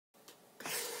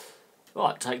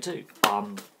Right, take two.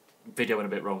 Video went a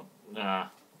bit wrong.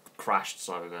 Crashed,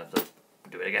 so we're going to have to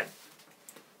do it again.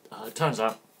 It turns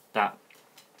out that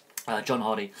John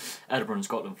Hardie, Edinburgh and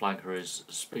Scotland flanker, has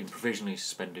been provisionally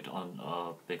suspended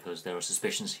on because there are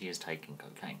suspicions he is taking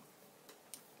cocaine.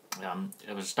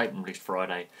 There was a statement released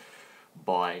Friday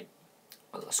by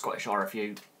the Scottish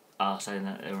RFU saying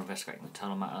that they were investigating the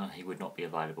internal matter. He would not be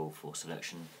available for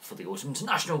selection for the autumn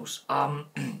internationals.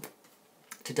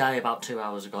 Today, about 2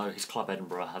 hours ago, his club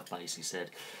Edinburgh have basically said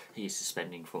he is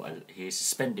suspended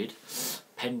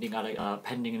pending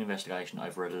an investigation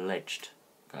over alleged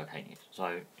cocaine use.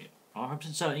 So, I'm not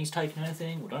certain he's taken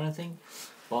anything or done anything,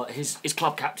 but his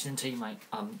club captain and teammate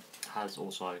has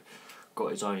also got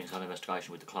his own internal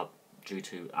investigation with the club due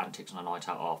to antics on a night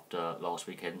out after last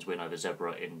weekend's win over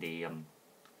Zebra in the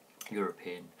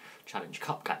European Challenge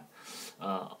Cup game.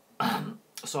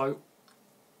 So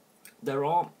there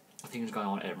are things going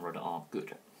on at Edinburgh that aren't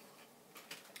good.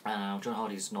 John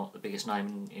Hardie's not the biggest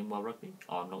name in world rugby.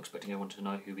 I'm not expecting everyone to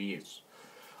know who he is.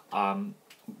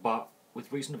 But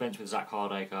with recent events with Zach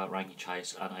Hardacre, Ranky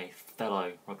Chase and a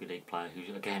fellow rugby league player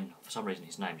who, again, for some reason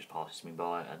his name just passes me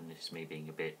by, and this is me being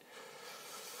a bit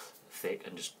thick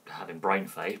and just having brain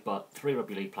fade, but 3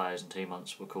 rugby league players in 2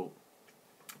 months were caught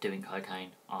doing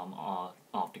cocaine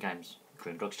after games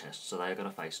during drugs tests, so they are going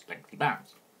to face lengthy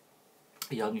bans.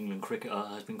 A young England cricketer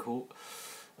has been caught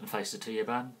and faced a 2-year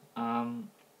ban, and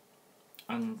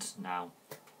now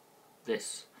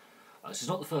this. This is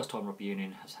not the first time rugby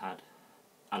union has had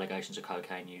allegations of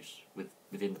cocaine use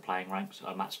within the playing ranks.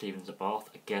 Matt Stevens at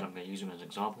Bath, again I'm going to use him as an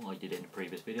example, I did it in a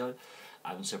previous video,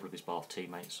 and several of his Bath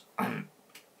teammates,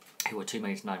 who were too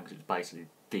many to name because it was basically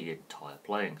the entire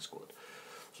playing squad.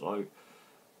 So,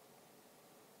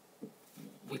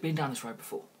 we've been down this road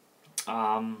before.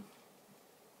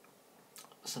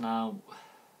 So now,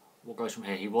 what goes from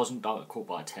here? He wasn't caught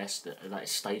by a test, that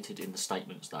is stated in the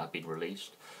statements that have been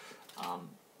released,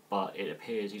 but it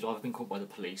appears he's either been caught by the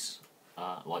police,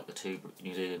 like the 2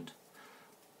 New Zealand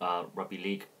rugby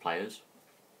league players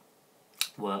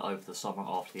were over the summer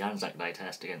after the Anzac Day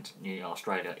test against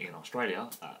Australia in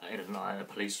a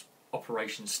police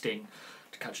operation sting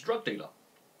to catch a drug dealer.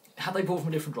 Had they bought from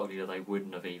a different drug dealer, they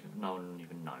wouldn't have no one would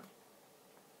even know.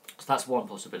 So that's one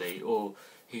possibility. Or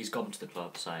he's gone to the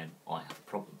club saying, I have a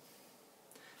problem.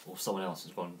 Or someone else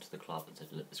has gone to the club and said,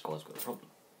 look, this guy's got a problem.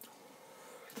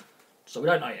 So we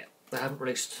don't know yet. They haven't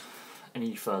released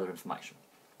any further information.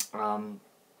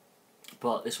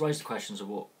 But this raises the questions of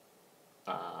what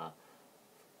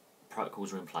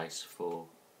protocols are in place for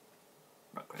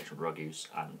recreational drug use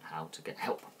and how to get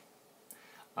help.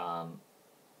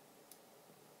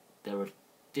 There are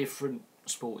different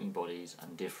sporting bodies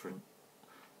and different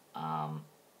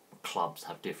clubs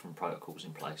have different protocols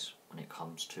in place when it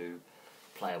comes to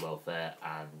player welfare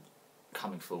and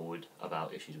coming forward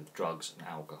about issues with drugs and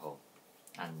alcohol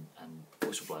and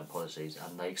whistleblowing policies,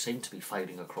 and they seem to be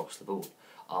failing across the board.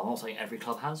 I'm not saying every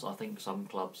club has. I think some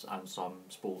clubs and some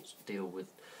sports deal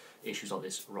with issues like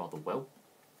this rather well.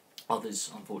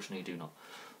 Others, unfortunately, do not.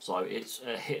 So it's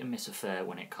a hit and miss affair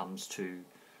when it comes to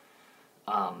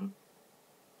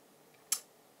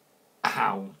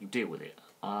how you deal with it.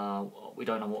 We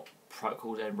don't know what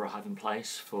protocols Edinburgh have in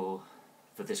place for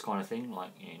this kind of thing,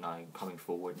 like, coming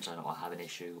forward and saying, I have an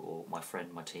issue, or my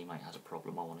friend, my teammate has a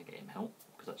problem, I want to get him help,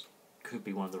 because that could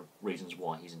be one of the reasons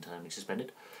why he's internally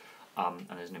suspended, and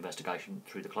there's an investigation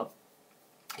through the club.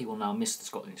 He will now miss the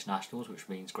Scotland internationals, which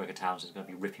means Gregor Townsend's going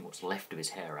to be ripping what's left of his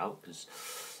hair out, because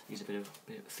he's a bit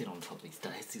thin on top these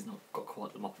days. He's not got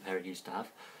quite the mop of hair he used to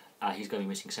have. He's going to be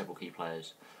missing several key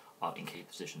players in key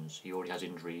positions. He already has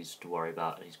injuries to worry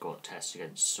about, and he's got tests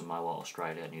against Samoa,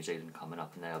 Australia and New Zealand coming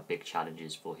up, and they are big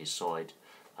challenges for his side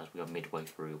as we are midway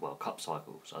through the World Cup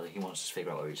cycle. So he wants to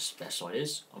figure out where his best side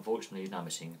is. Unfortunately, he's now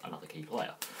missing another key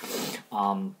player.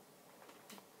 But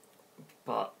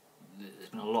there's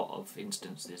been a lot of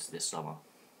instances this summer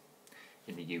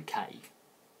in the UK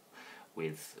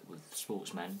with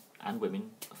sportsmen and women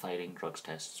failing drugs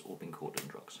tests or being caught doing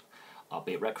drugs,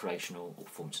 be it recreational or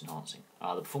performance enhancing.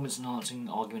 The performance enhancing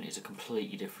argument is a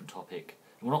completely different topic.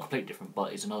 Well, not completely different,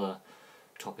 but it's another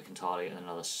topic entirely and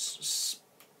another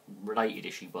related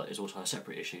issue, but it's also a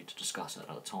separate issue to discuss at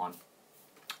another time.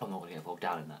 I'm not going to get bogged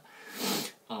down in that.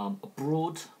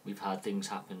 Abroad, we've had things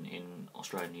happen in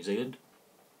Australia and New Zealand,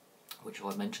 which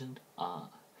I've mentioned,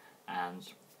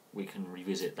 and we can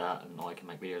revisit that, and I can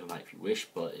make videos on that if you wish,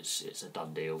 but it's a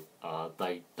done deal.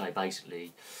 They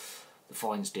basically, the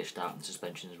fines dished out and the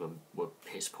suspensions were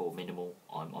piss poor, minimal.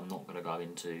 I'm not going to go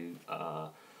into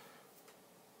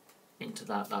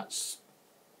that. That's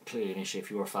clearly an issue.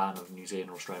 If you're a fan of New Zealand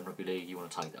or Australian Rugby League, you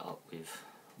want to take that up with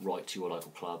write to your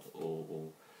local club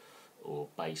or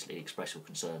basically express your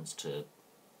concerns to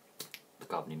the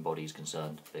governing bodies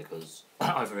concerned, because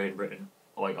over here in Britain,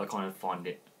 I kind of find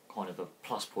it kind of a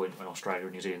plus point when Australia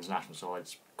and New Zealand's national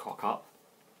sides cock up,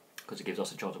 because it gives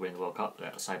us a chance to win the World Cup.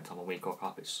 At the same time when we cock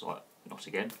up, it's like, not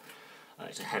again.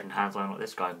 It's a head and hands line like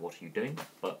this going, what are you doing?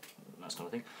 But that's kind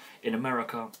of thing. In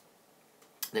America,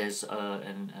 there's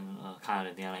in Canada,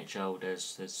 in the NHL,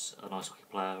 there's an ice hockey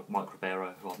player, Mike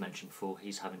Ribeiro, who I've mentioned before.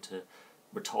 He's having to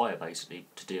retire basically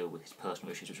to deal with his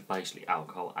personal issues, which are basically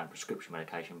alcohol and prescription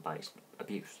medication based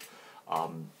abuse.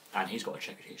 And he's got a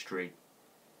checkered history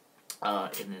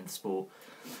in the sport.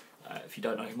 If you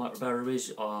don't know who Mike Ribeiro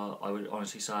is, I would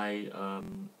honestly say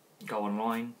go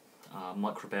online,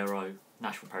 Mike Ribeiro,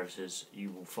 National Predators.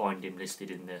 You will find him listed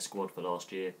in their squad for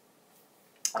last year,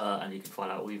 and you can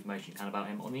find out all the information you can about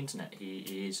him on the internet.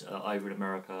 He is over in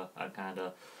America and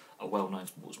Canada a well-known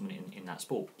sportsman in that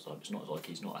sport, so it's not like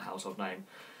he's not a household name.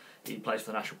 He plays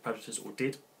for the National Predators, or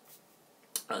did.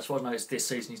 As far as I know, it's this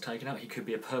season he's taken out. He could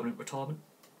be a permanent retirement.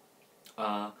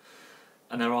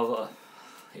 And there are other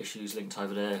issues linked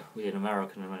over there within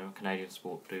American and Canadian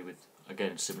sport to do with,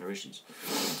 again, similar issues.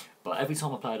 But every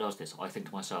time a player does this, I think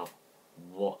to myself,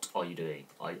 what are you doing?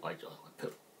 I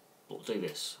do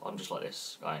this. I'm just like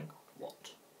this, going,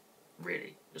 what?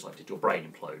 Really? It's like, did your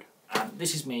brain implode? And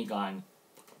this is me going,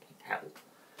 hell.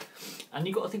 And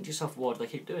you've got to think to yourself, why do they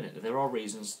keep doing it? There are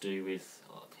reasons to do with,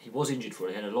 he was injured for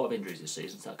it, he had a lot of injuries this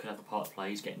season, so that could have a part to play.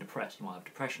 He's getting depressed, he might have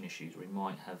depression issues, or he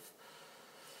might have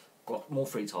got more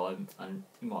free time and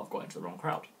he might have got into the wrong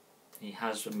crowd. He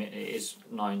has admitted, it is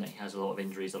known that he has a lot of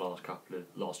injuries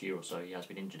last year or so. He has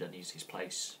been injured, and his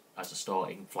place as a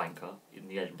starting flanker in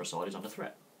the Edinburgh side is under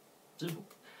threat. Simple.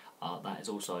 That is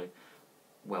also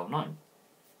well known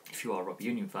if you are a rugby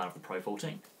union fan of the Pro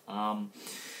 14.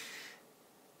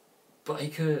 But he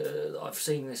could. I've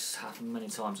seen this happen many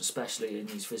times, especially in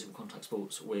these physical contact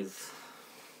sports with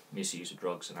misuse of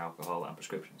drugs and alcohol and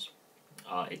prescriptions.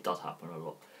 It does happen a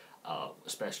lot,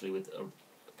 especially with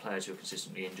players who are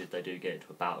consistently injured. They do get into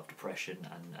a bout of depression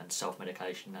and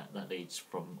self-medication that leads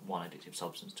from one addictive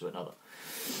substance to another.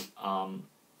 The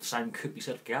same could be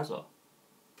said for Gaza.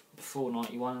 Before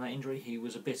 91 and that injury, he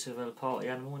was a bit of a party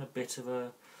animal and a bit of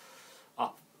a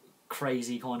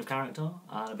crazy kind of character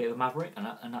and a bit of a maverick,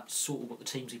 and that's sort of what the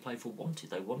teams he played for wanted.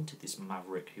 They wanted this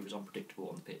maverick who was unpredictable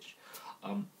on the pitch.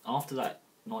 After that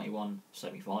 91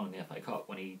 semi-final in the FA Cup,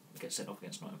 when he gets sent off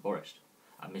against Nottingham Forest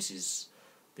and misses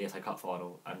the FA Cup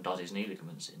final and does his knee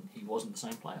ligaments in, he wasn't the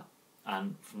same player.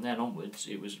 And from then onwards,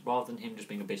 it was, rather than him just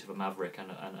being a bit of a maverick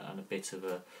and a bit of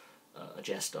a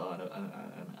jester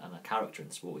and a character in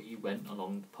the sport, he went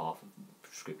along the path of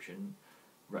prescription,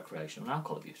 recreational and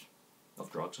alcohol abuse, of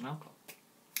drugs and alcohol.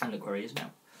 And look where he is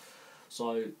now.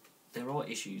 So there are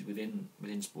issues within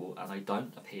sport, and they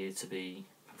don't appear to be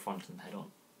confronting them head on.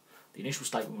 The initial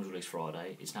statement was released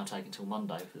Friday. It's now taken till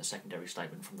Monday for the secondary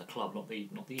statement from the club, not the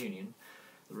union,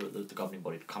 the governing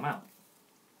body, to come out.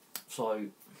 So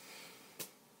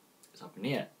it's up in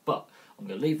the air. But I'm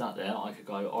going to leave that there. I could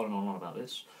go on and on about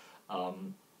this.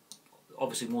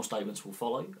 Obviously more statements will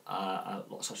follow,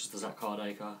 such as the Zach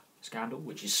Hardie scandal,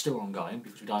 which is still ongoing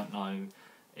because we don't know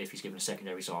if he's given a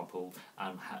secondary sample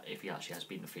and if he actually has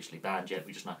been officially banned yet.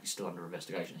 We just know he's still under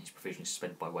investigation. He's provisionally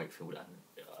suspended by Wakefield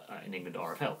and in England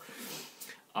RFL.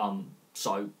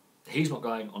 So he's not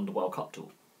going on the World Cup tour.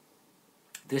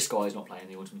 This guy is not playing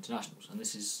the Autumn Internationals, and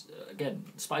this is again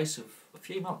the space of a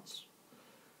few months.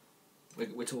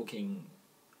 We're talking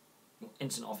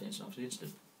incident after incident after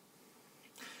incident.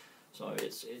 So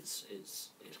it's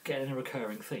getting a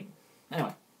recurring thing.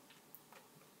 Anyway,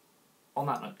 on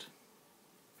that note,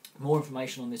 more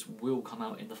information on this will come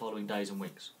out in the following days and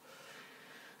weeks.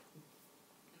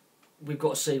 We've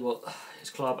got to see what his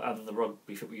club and the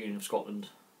Rugby Football Union of Scotland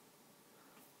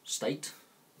state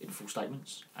in full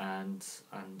statements, and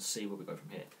see where we go from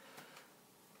here.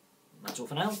 That's all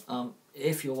for now.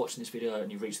 If you're watching this video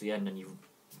and you've reached the end and you've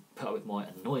put up with my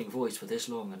annoying voice for this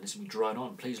long and listen to me drone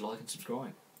on, please like and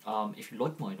subscribe. If you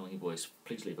like my annoying voice,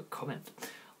 please leave a comment.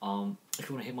 If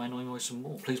you want to hear my annoying voice some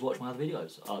more, please watch my other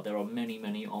videos. There are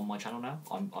many on my channel now.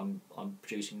 I'm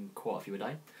producing quite a few a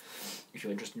day. If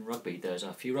you're interested in rugby, there's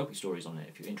a few rugby stories on it.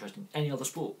 If you're interested in any other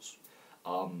sports,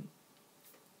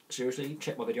 seriously,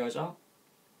 check my videos out.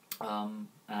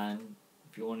 And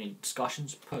if you want any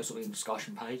discussions, post something in the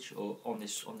discussion page or on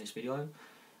this video,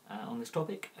 on this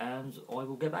topic, and I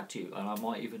will get back to you. And I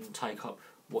might even take up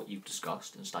what you've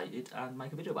discussed and stated and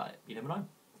make a video about it. You never know.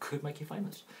 Could make you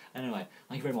famous. Anyway,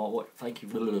 thank you very much. Thank you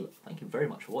very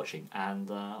much for watching,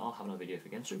 and I'll have another video for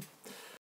you again soon.